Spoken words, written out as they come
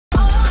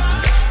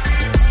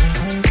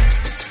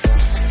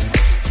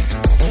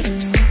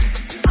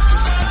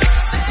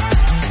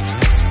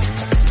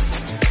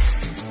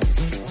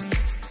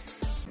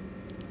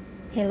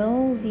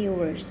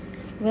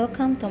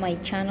Welcome to my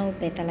channel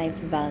Beta Life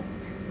Vlog.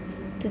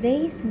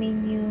 Today's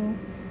menu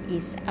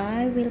is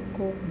I will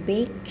cook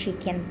baked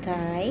chicken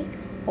thigh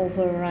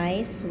over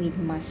rice with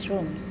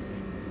mushrooms.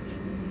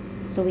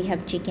 So we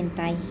have chicken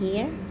thigh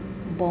here,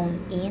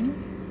 bone in.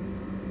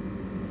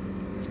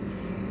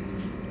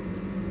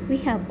 We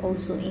have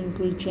also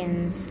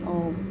ingredients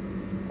of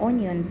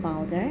onion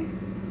powder,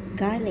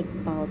 garlic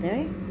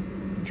powder,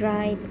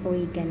 dried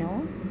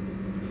oregano,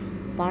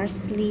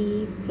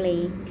 parsley,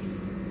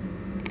 flakes,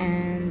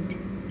 and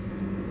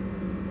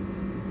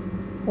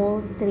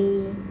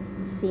poultry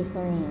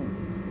seasoning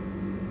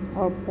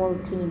or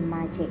poultry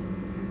magic.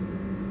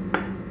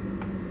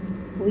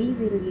 We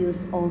will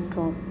use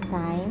also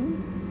thyme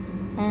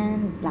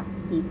and black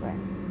pepper,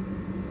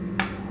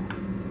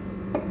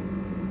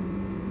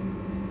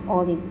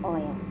 olive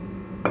oil.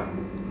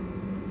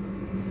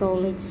 So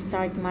let's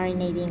start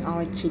marinating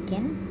our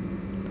chicken.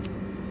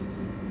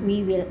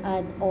 We will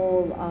add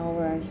all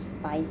our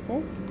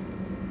spices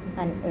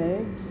and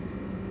herbs.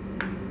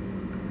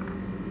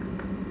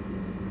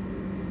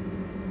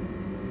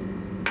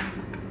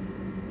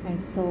 And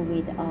so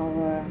with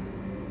our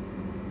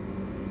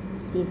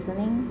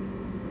seasoning,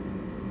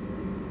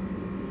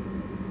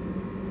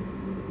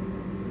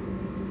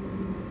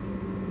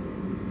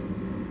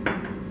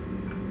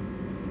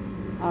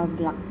 our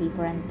black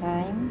pepper and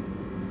thyme,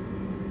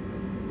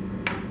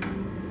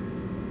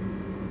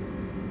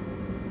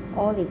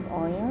 olive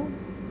oil,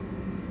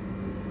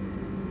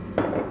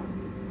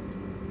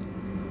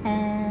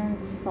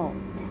 and salt.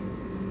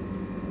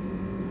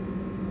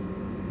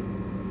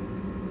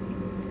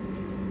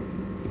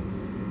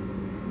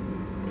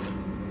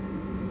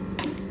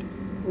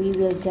 We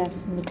will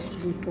just mix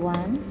this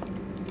one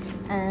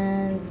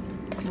and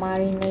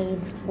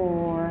marinate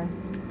for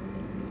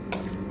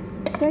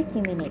 30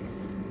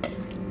 minutes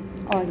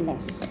or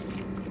less.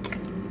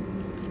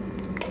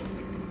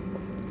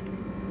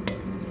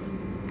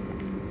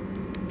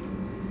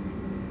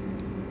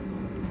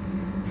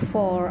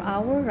 For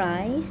our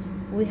rice,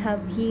 we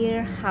have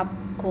here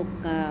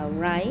half-cooked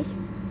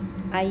rice.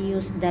 I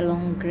use the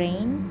long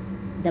grain,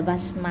 the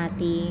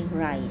basmati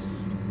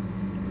rice.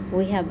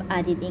 We have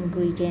added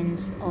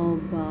ingredients of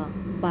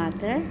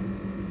butter,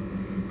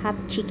 half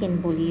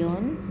chicken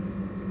bouillon.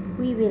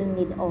 We will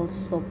need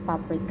also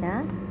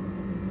paprika,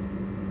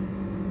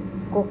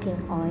 cooking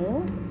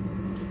oil,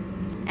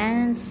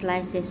 and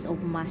slices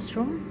of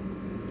mushroom,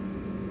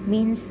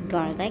 minced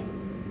garlic,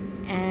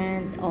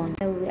 and onion.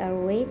 While we are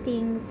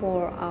waiting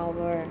for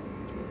our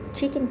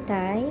chicken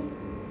thigh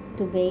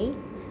to bake,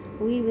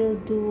 we will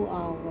do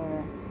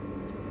our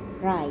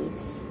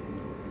rice.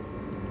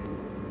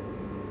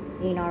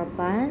 In our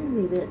pan,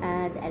 we will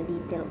add a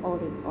little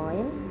olive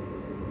oil,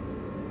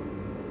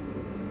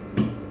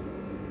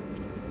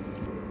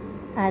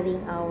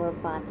 adding our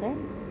butter,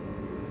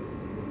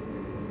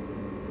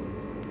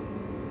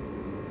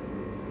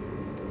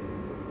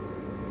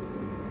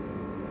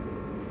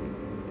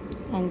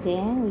 and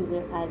then we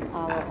will add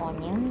our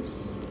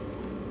onions,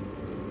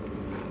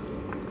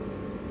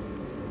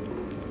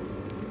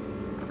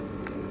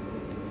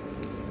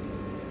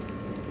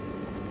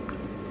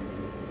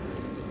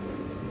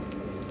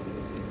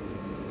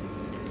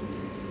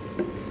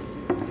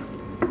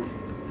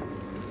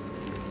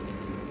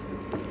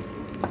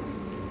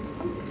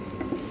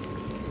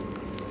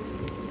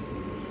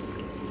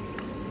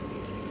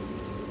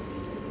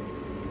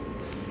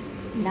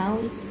 Now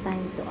it's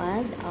time to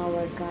add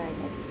our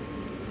garlic.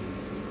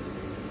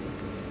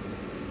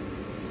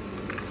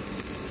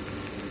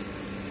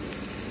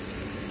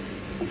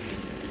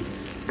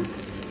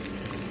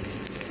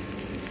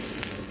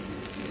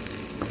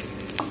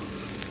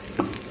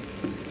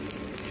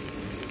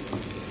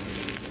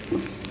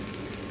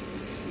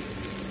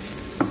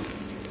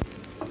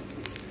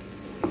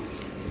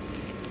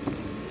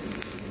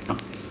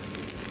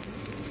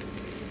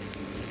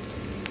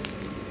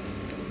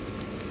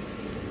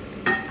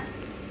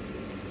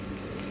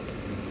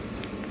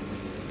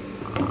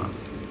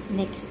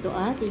 Next to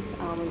add is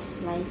our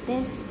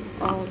slices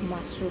of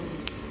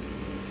mushrooms.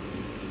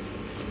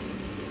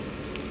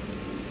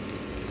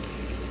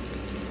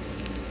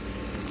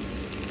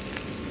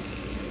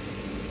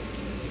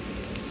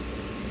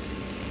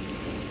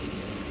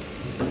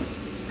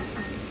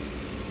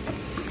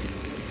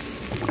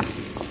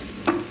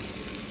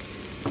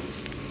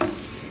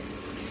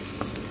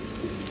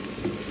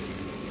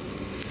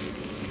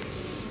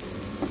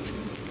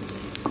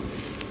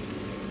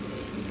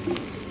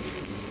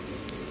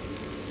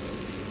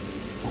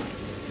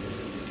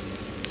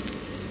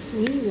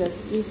 We will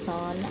season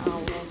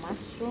our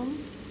mushroom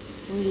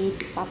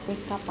with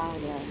paprika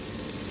powder.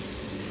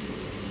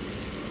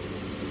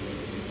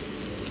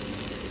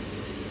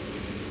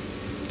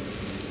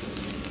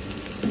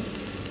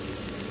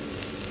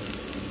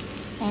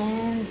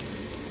 And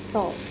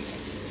salt.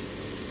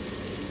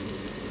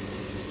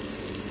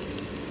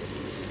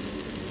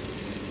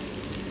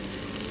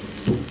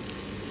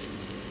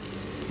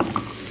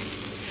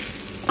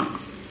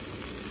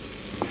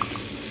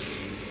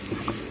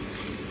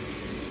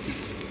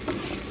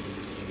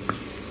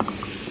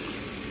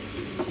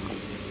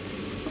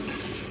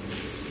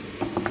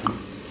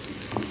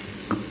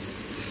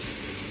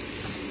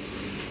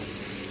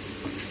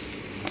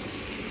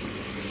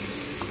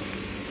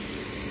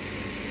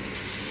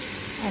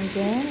 And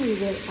then we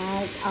will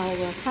add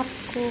our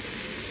half-cooked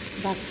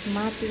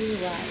basmati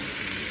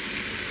rice.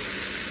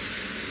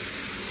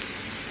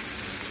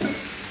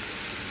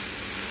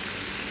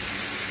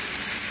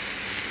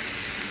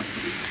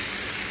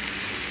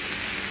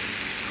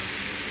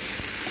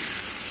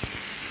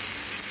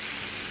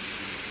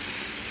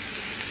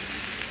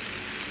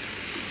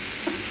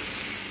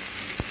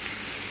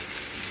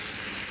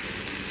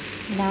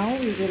 Now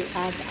we will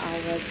add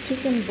our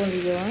chicken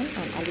bouillon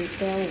and a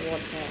little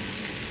water.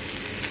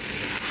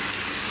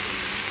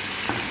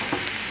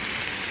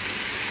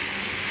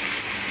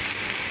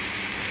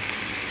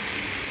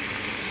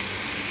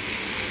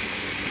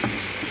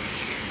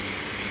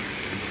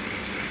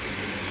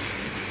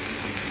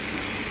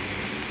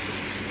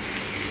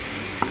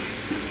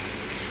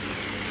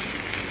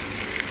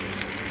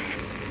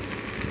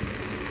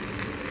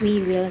 We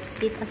will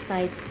sit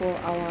aside for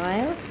a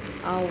while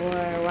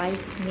our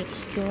rice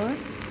mixture,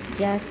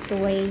 just to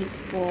wait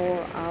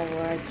for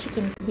our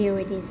chicken. Here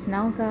it is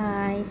now,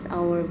 guys,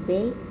 our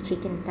baked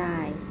chicken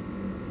thigh.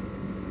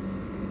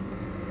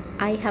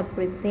 I have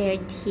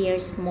prepared here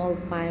small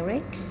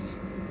pyrex.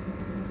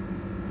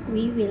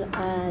 We will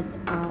add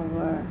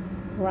our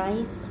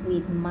rice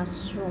with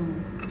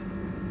mushroom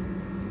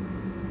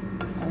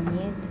on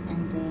it,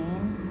 and then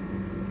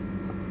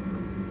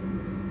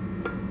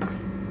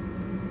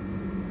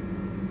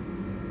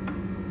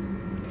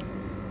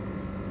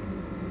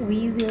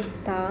we will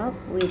top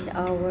with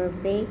our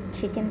baked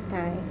chicken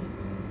thigh.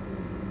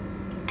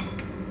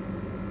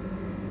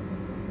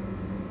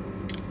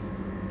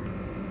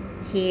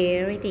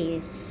 Here it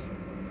is.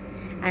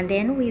 And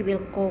then we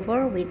will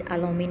cover with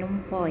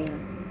aluminum foil.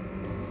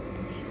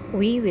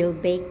 We will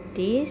bake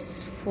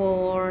this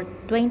for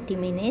 20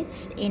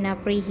 minutes in a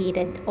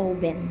preheated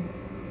oven.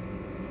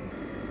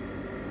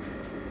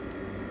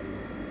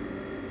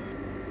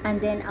 And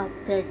then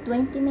after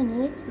 20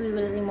 minutes, we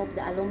will remove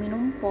the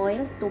aluminum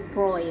foil to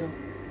broil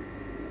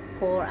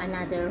for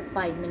another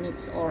 5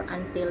 minutes or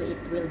until it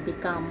will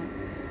become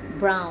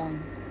brown.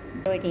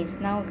 Here it is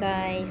now,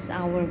 guys,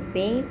 our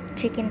baked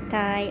chicken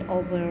thigh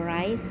over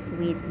rice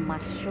with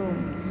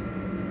mushrooms.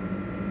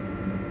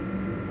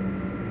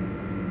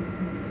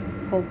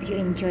 Hope you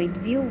enjoyed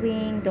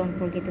viewing. Don't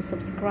forget to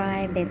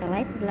subscribe. Beta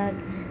Life Vlog.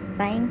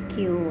 Thank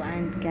you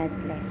and God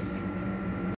bless.